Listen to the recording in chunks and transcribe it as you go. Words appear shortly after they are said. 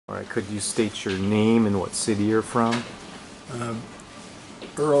All right, could you state your name and what city you're from?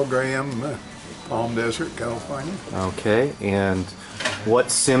 Earl Graham, Palm Desert, California. Okay, and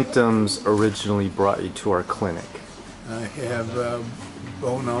what symptoms originally brought you to our clinic? I have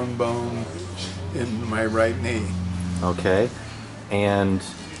bone on bone in my right knee. Okay, and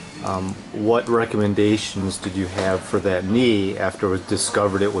what recommendations did you have for that knee after it was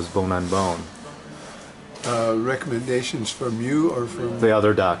discovered it was bone on bone? Recommendations from you or from The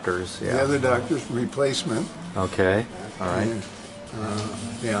other doctors, yeah. the other doctors? Replacement. Okay, all right.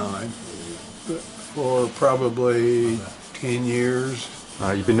 For probably 10 years.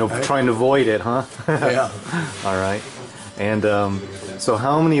 You've been trying to avoid it, huh? Yeah. All right. And so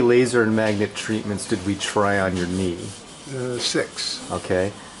how many laser and magnet treatments did we try on your knee? 6.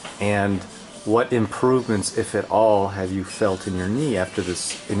 Okay. And what improvements, if at all, have you felt in your knee after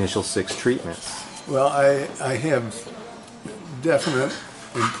this initial 6 treatments? Well, I have definite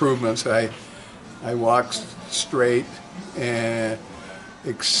improvements. I walk straight, and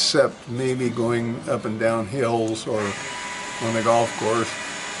except maybe going up and down hills or on the golf course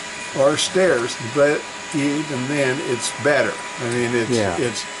or stairs, but even then it's better. I mean,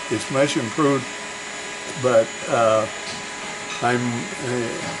 it's much improved, but I'm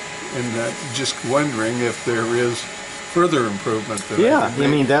just wondering if there is further improvement. I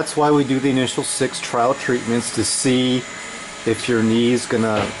mean, that's why we do the initial 6 trial treatments, to see if your knee's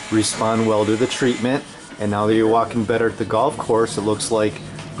gonna respond well to the treatment. And now that you're walking better at the golf course, it looks like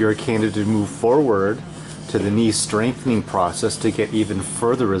you're a candidate to move forward to the knee strengthening process to get even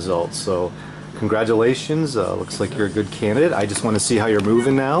further results. So congratulations, looks like you're a good candidate. I just want to see how you're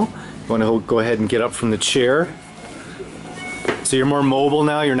moving now. You want to go ahead and get up from the chair. So you're more mobile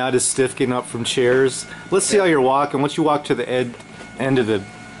now, you're not as stiff getting up from chairs. Let's see how you're walking. Once you walk to the end of the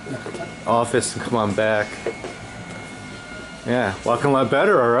office and come on back. Yeah, walking a lot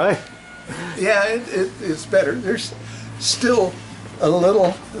better, all right. Yeah, it's better. There's still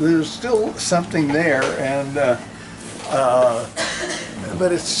there's still something there, and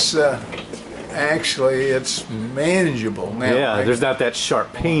but it's actually it's manageable now. Yeah, right? there's not that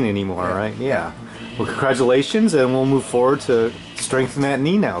sharp pain anymore, right? Yeah. Well, congratulations, and we'll move forward to strengthen that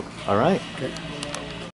knee now. All right. Okay.